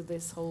coming to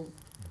this whole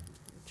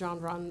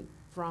genre and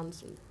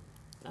runs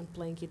and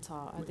playing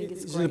guitar. I think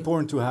it's Is great. it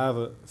important to have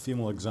a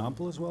female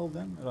example as well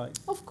then? Like,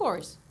 Of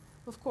course.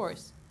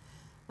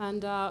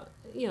 And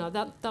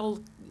that'll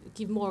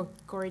give more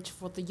courage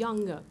for the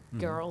younger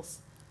girls.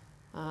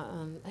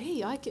 And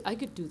hey, I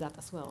could do that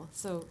as well.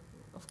 So,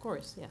 of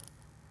course, yeah.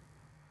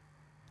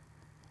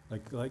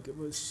 like it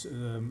was,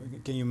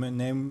 can you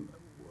name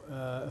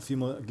a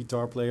female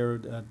guitar player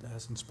that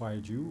has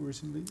inspired you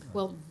recently?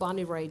 Well,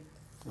 Bonnie Raitt,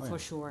 Oh, for yeah.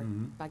 sure.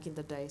 Mhm. Back in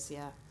the days,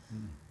 yeah.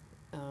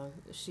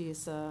 She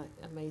is an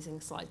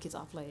amazing slide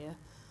guitar player.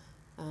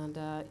 And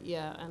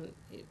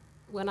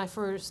when I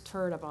first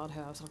heard about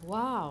her, I was like,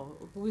 wow,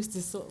 who is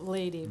this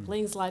lady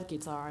playing slide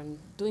guitar and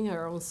doing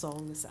her own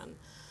songs?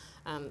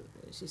 And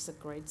she's a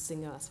great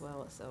singer as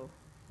well. So,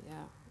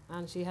 yeah.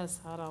 and she has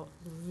had a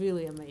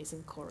really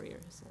amazing career.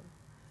 So.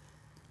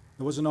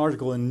 There was an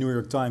article in New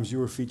York Times, you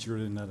were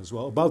featured in that as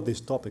well, about this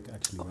topic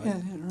actually, right? Yeah,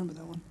 I remember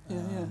that one.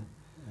 Yeah.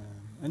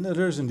 And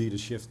there is indeed a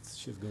shift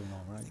going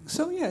on, right?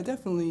 So yeah,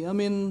 definitely. I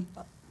mean,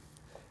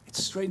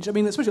 it's strange. I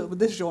mean, especially with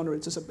this genre,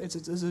 it's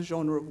a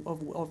genre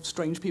of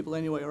strange people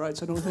anyway, right?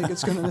 So I don't think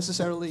it's going to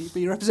necessarily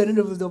be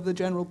representative of the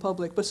general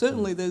public. But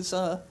certainly there's,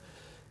 I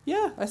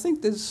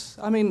think there's.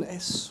 I mean,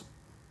 it's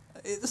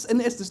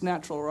just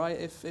natural, right?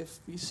 If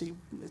you see,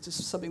 it's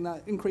just something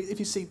that if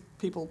you see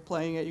people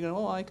playing it, you go,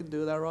 oh, I could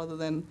do that, rather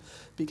than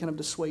be kind of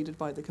dissuaded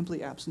by the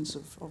complete absence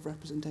of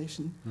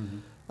representation.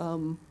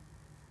 Mm-hmm.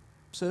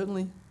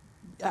 Certainly.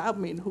 I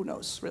mean, who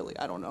knows, really?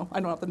 I don't know. I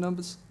don't have the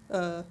numbers.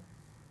 I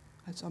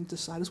just want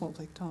to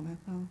play guitar, man.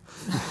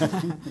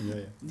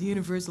 The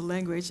universal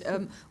language.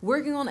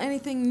 Working on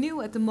anything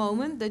new at the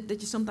moment that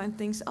you sometimes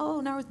think,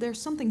 oh, now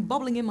there's something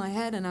bubbling in my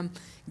head and I'm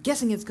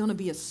guessing it's going to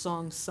be a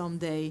song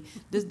someday.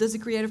 Does the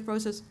creative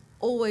process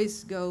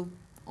always go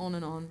on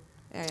and on?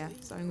 Yeah,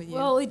 starting with you.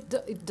 Well,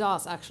 it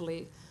does,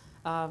 actually.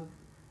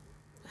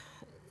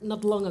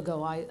 Not long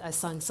ago, I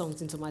sang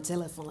songs into my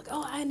telephone, like,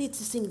 oh, I need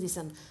to sing this,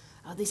 and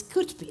this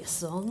could be a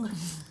song.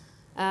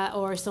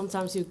 Or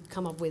sometimes you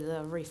come up with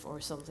a riff or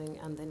something,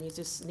 and then you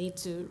just need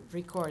to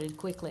record it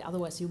quickly.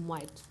 Otherwise, you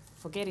might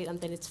forget it, and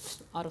then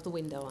it's out of the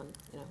window, and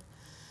you know.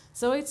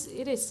 So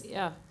it is.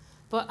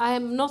 But I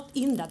am not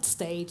in that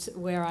stage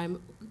where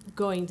I'm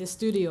going to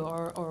studio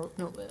or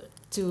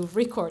to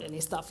record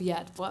any stuff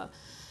yet. But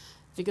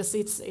because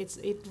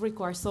it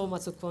requires so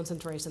much of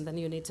concentration, then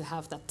you need to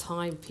have that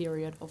time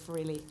period of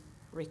really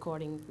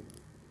recording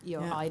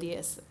your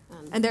ideas.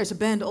 And there's a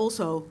band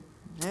also.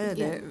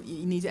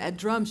 You need to add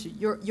drums.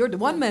 You're the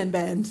one-man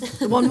band,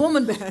 the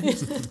one-woman band,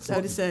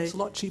 so to say. It's a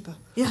lot cheaper.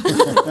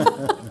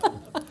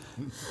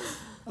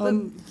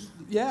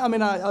 Yeah. I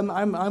mean,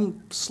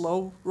 I'm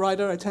slow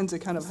writer. I tend to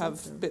kind of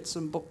have bits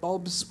and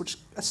bobs which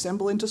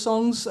assemble into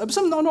songs.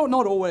 Some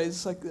not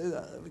always. Like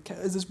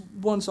there's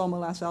one song on my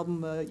last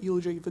album,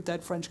 "Eulogy for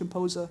Dead French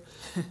Composer,"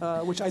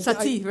 which I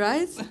Satie,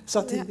 right?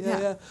 Satie,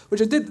 yeah.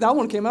 Which I did. That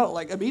one came out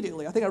like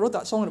immediately. I think I wrote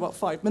that song in about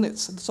 5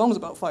 minutes. The song's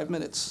about 5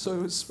 minutes, so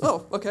it was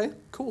okay,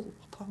 cool.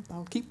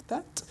 I'll keep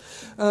that.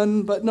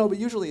 But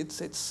usually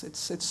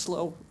it's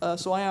slow.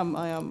 So I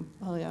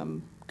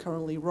am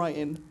currently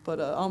writing, but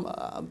I'm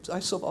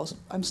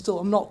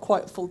not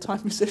quite a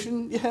full-time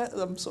musician yet.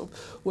 I'm sort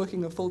of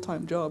working a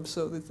full-time job,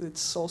 so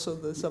it's also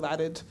the sort of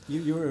added.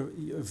 You're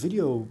a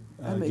video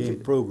game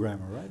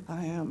programmer, right?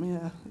 I am,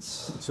 yeah.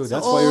 So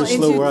that's why you're a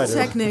slow writer.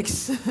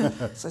 Techniques,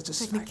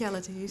 just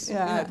technicalities.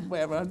 Yeah,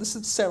 whatever.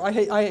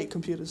 I hate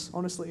computers.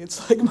 Honestly,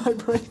 it's like my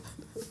brain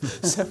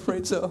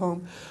separates at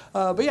home.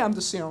 But yeah, I'm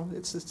just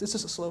it's just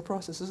a slow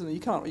process, isn't it? You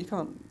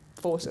can't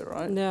force it,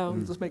 right? No.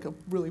 You just make a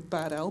really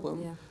bad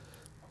album. Yeah.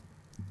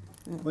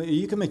 Yeah. Well,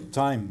 you can make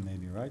time,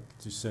 maybe, right?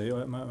 To say,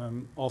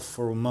 I'm off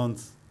for a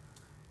month,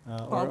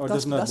 or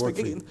doesn't that work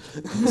for you?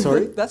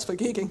 Sorry? That's for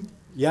gigging.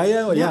 Yeah,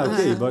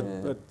 okay,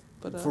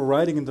 but for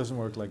writing it doesn't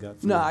work like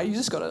that. No, you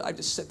just gotta, I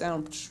just sit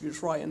down, you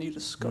just write, and you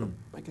just gotta,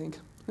 I think,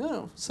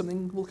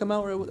 something will come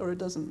out or it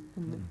doesn't.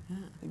 I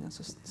think that's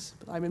just,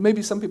 I mean,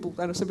 maybe some people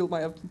might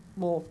have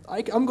more,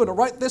 I'm gonna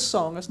write this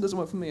song, that doesn't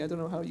work for me, I don't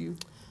know how you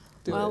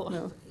do it.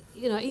 No.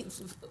 You know,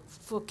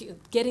 for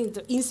getting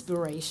the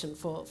inspiration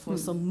for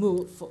some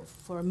mood,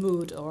 for a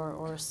mood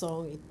or a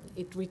song,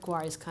 it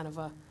requires kind of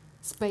a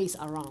space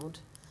around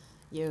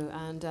you.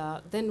 And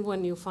then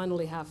when you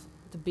finally have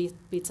the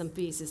bits and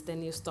pieces,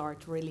 then you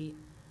start really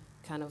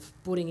kind of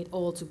putting it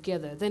all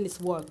together. Then it's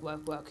work.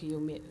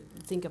 You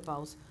think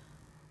about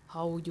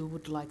how you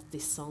would like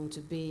this song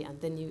to be, and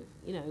then you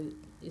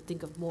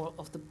think of more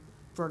of the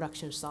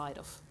production side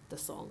of the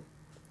song.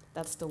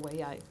 That's the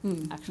way I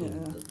actually...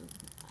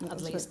 at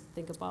least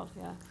think about,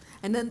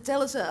 And then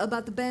tell us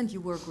about the band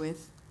you work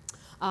with.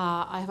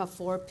 I have a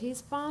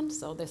 4-piece band,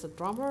 so there's a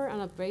drummer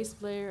and a bass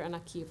player and a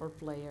keyboard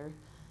player,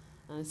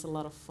 and it's a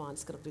lot of fun.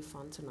 It's gonna be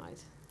fun tonight.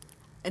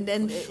 And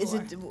then is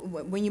it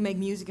when you make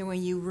music and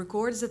when you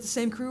record, is it the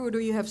same crew, or do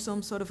you have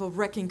some sort of a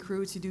wrecking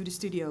crew to do the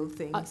studio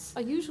things? I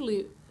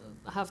usually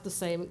have the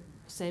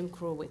same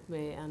crew with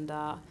me, and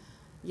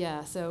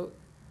so.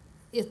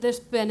 There's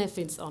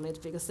benefits on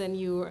it, because then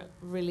you're a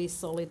really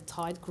solid,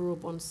 tight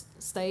group on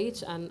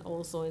stage and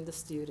also in the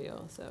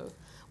studio. So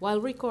while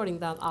recording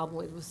that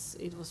album,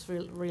 it was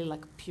really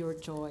like pure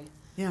joy.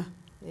 Yeah.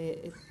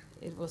 It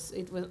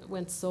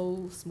went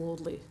so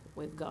smoothly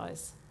with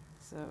guys.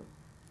 So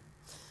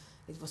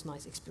it was a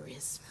nice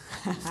experience.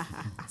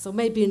 So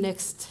maybe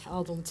next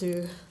album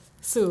too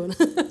soon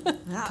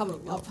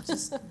coming up.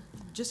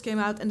 Just came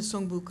out, and the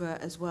songbook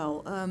as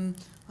well.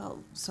 Well,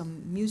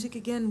 some music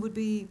again would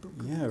be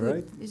good.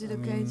 Right. Is it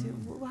okay to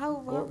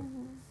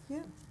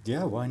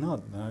Yeah, why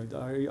not?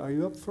 Are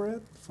you up for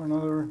it? For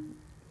another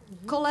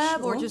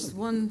collab or just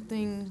one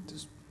thing?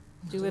 Just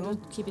do it.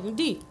 Keep it in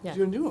D. Yeah. Do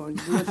you want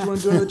to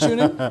do another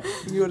tuning?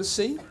 You go to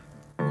C.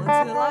 Once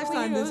in a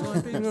lifetime, this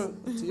one.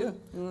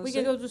 We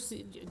can go to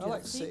C. I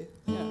like C.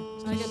 Yeah.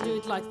 So I can do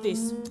it like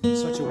this.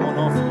 Such a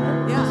one-off,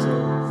 Yeah.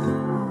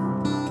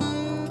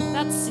 That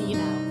That's C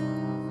now.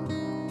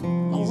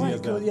 Oh Easy my as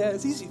god, that. yeah,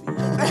 it's easy. I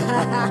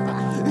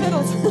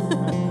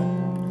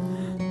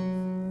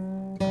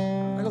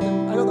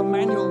got the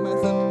manual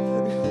method.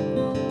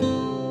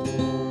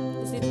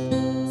 Is it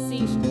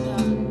C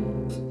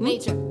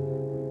major?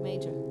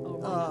 Major. Oh,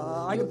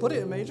 minor. I can put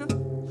it in major.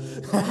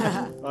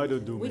 I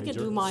don't do We major.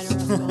 can do minor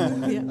as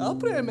well. Yeah. I'll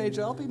put it in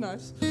major. I'll be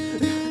nice.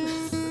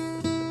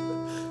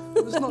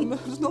 I'm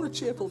just not a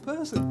cheerful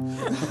person.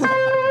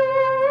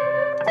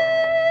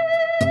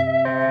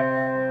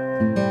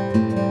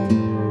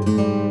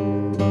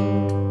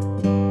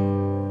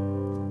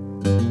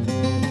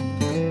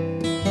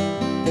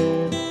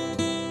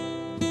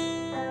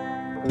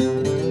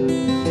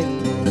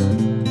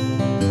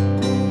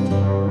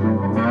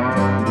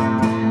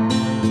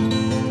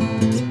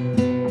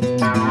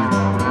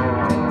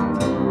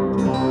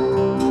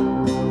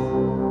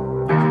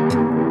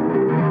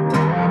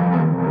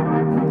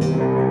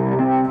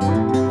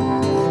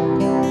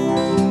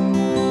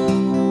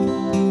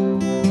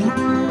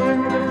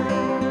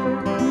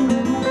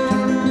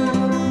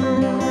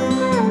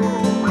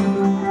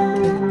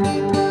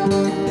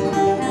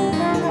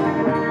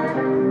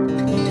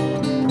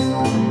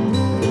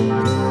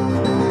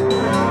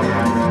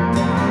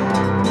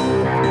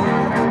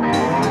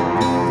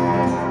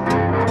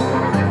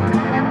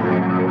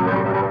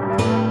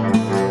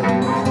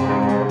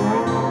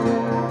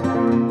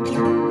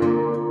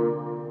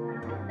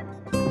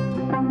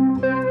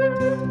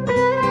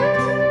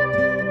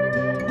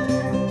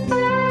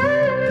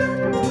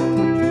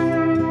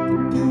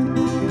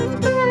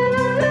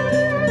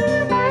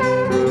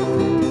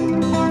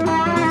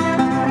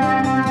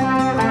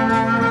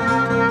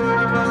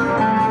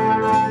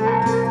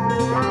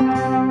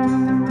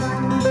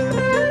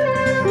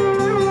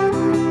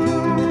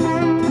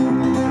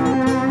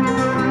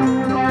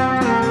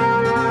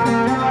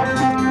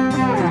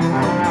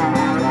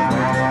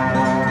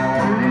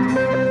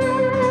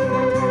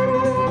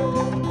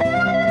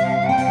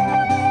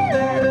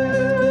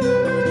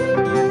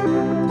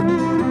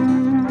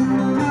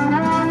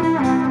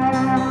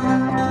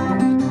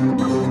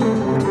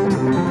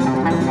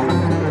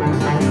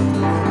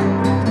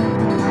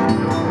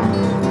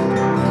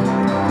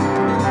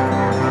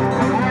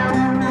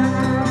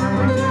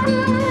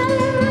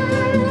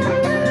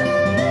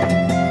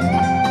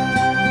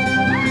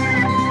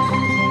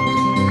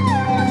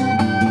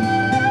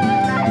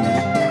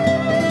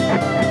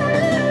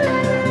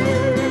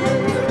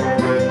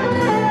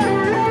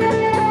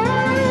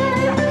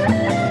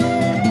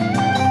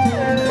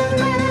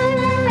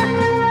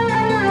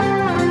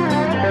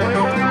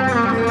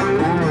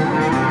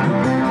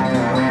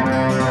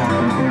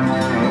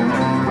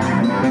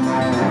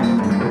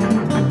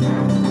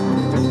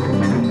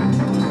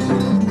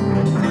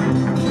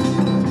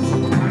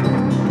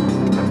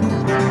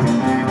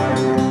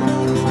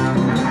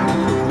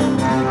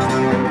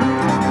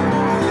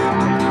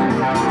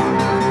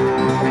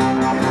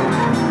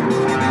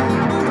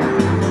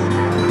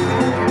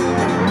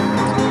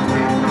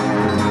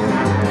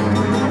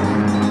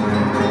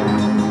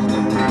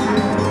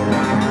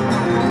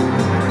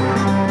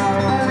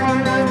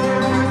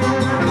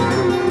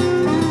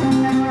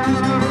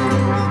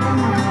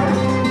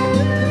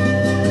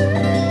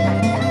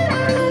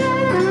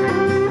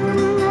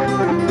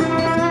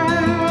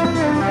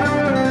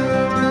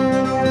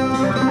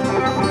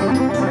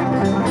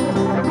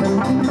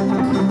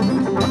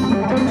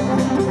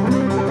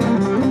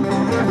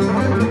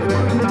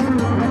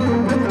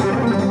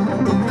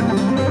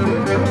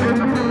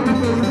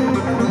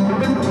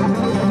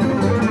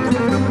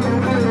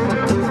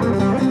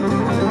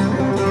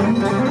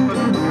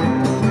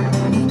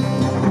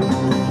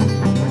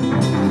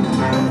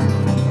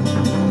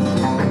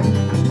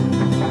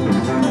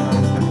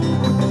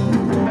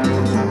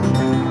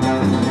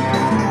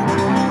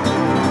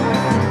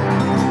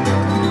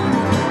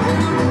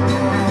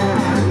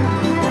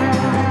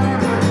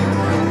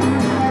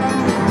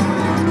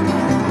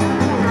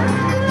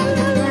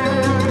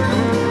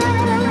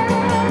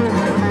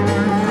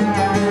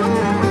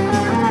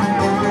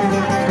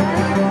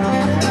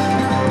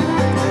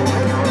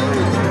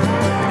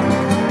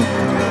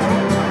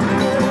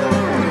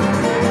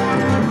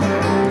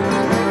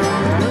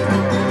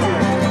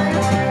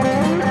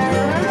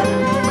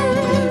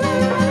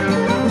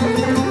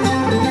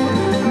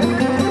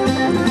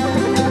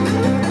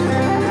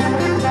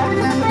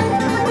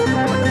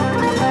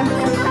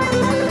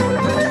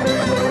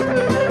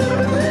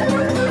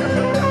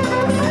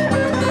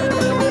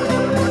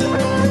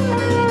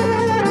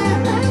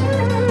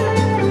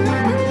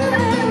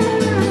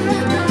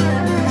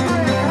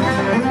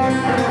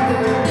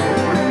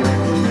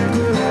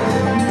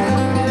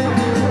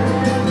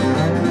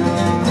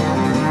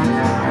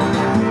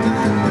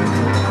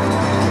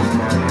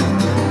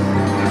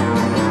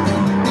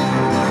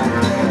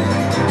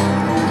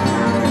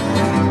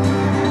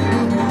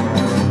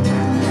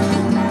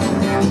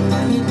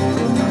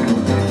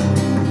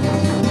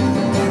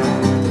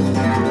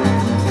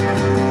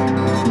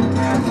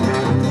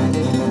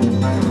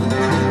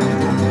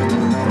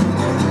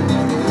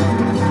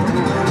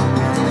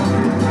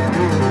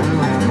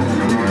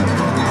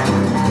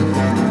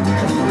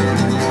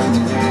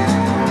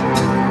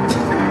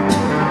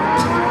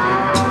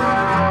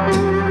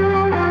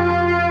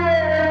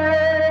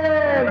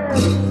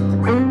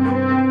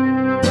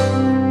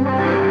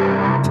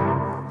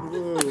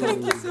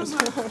 Thank you so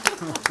much.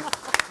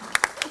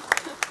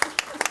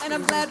 And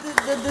I'm glad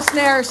that the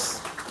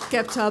snares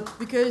kept up,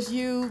 because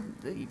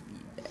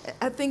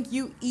I think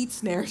you eat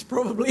snares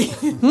probably.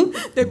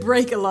 They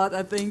break a lot,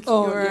 I think.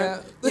 Oh,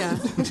 yeah.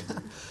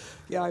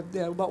 Yeah.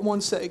 About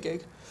one set a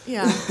gig.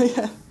 Yeah.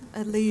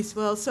 At least.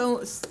 Well,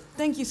 so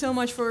thank you so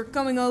much for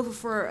coming over,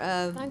 for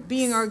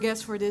being our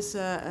guest for this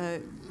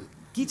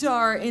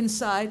Guitar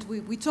Insight.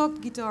 We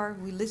talked guitar,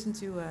 we listened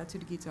to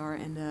the guitar,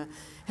 and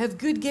have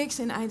good gigs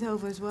in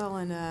Eindhoven as well.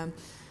 And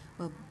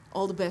well,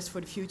 all the best for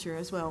the future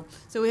as well.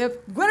 So we have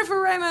Gwenifer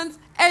Raymond,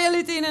 Erja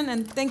Lyytinen,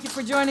 and thank you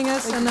for joining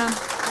us. Thank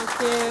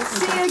you.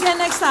 See you again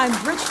next time.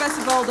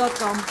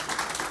 Bridgefestival.com.